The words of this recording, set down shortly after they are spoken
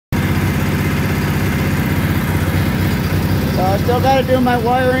still got to do my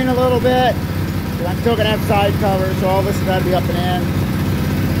wiring a little bit. I'm still going to have side covers, so all this has got to be up and in.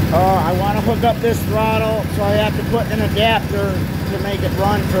 I want to hook up this throttle, so I have to put an adapter to make it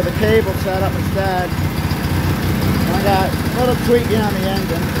run for the cable setup instead. And I got a little tweaking on the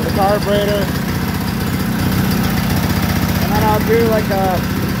engine for the carburetor. And then I'll do like a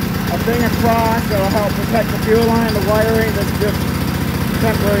thing across that'll help protect the fuel line, the wiring. That's just a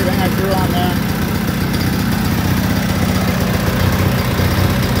temporary thing I drew on there.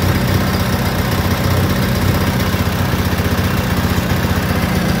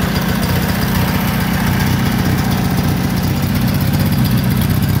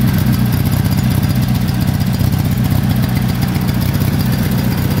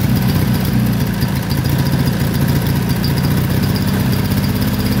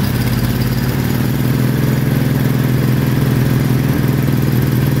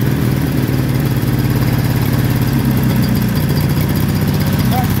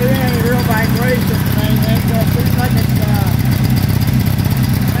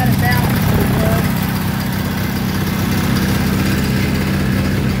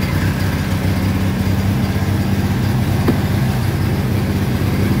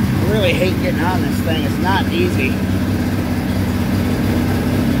 I hate getting on this thing. It's not easy.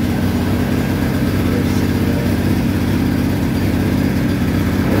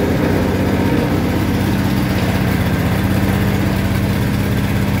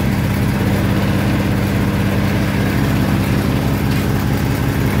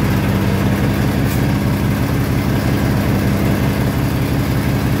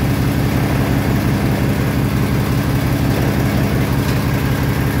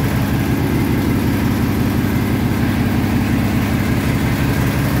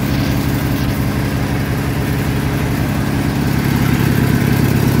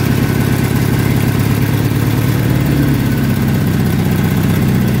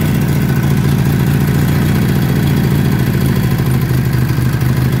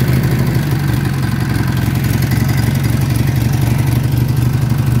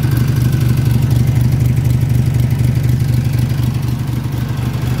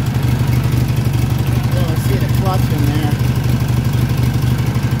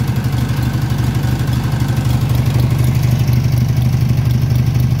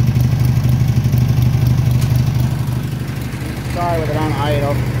 With it on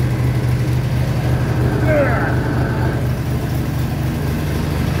idle.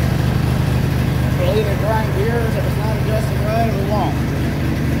 We'll either grind gears if it's not adjusted right, or we won't.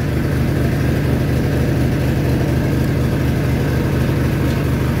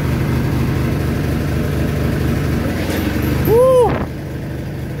 Woo!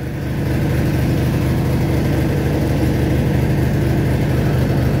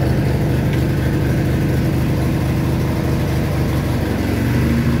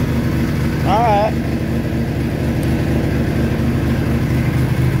 Alright.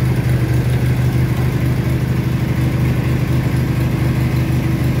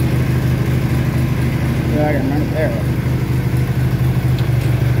 Yeah, I can run it there.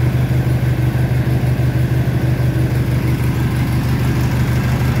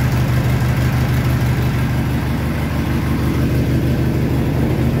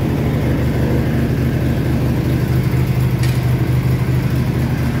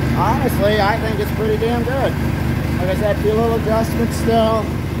 Honestly, I think it's pretty damn good. Like I said, a few little adjustments still.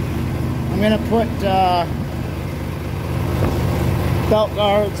 I'm going to put belt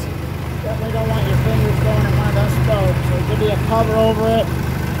guards. Definitely don't want your fingers going in one of those spokes. So give you a cover over it.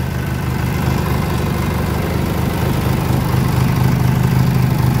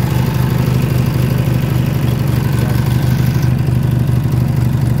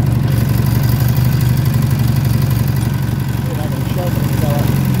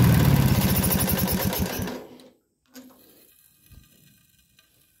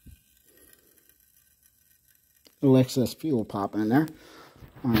 Little excess fuel popping in there.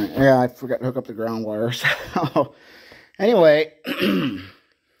 All right, yeah, I forgot to hook up the ground wires. Anyway,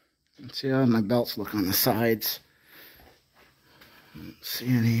 let's see how my belts look on the sides. Don't see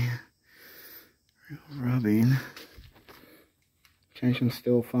any rubbing. Tension's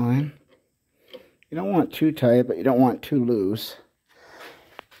still fine. You don't want too tight, but you don't want too loose.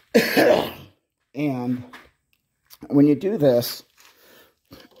 And when you do this,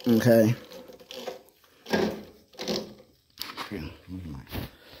 okay.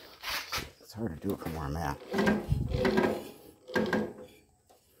 It's hard to do it from where I'm at.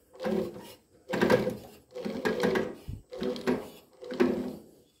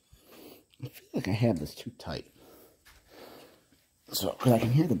 I feel like I have this too tight. So, because I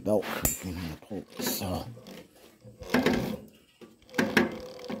can hear the belt creaking when I pull this. So,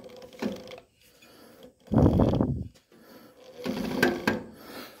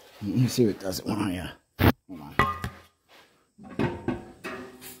 You see what does it when I, hold on.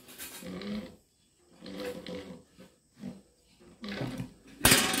 Okay.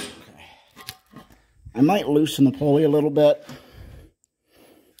 I might loosen the pulley a little bit.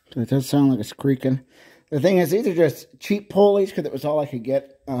 It does sound like it's creaking. The thing is, these are just cheap pulleys because it was all I could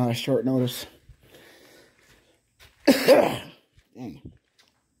get short notice. Dang.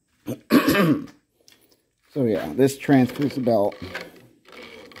 So yeah, this transfers the belt.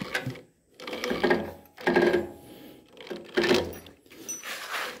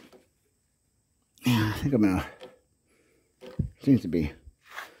 Yeah, I think I'm gonna, seems to be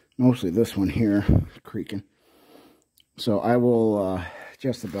mostly this one here creaking. So I will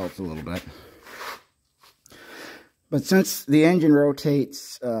adjust the belts a little bit. But since the engine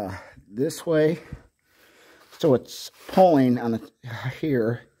rotates this way, so it's pulling on the,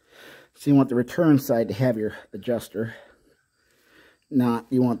 here, so you want the return side to have your adjuster. Not,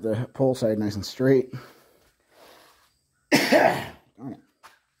 you want the pull side nice and straight.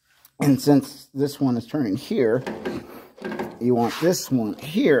 And since this one is turning here, you want this one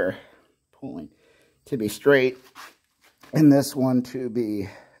here pulling to be straight, and this one to be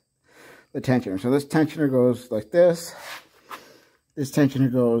the tensioner. So this tensioner goes like this. This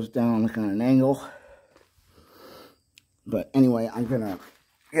tensioner goes down like on an angle. But anyway, I'm gonna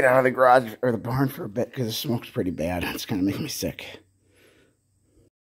get out of the garage or the barn for a bit because the smoke's pretty bad. It's gonna make me sick.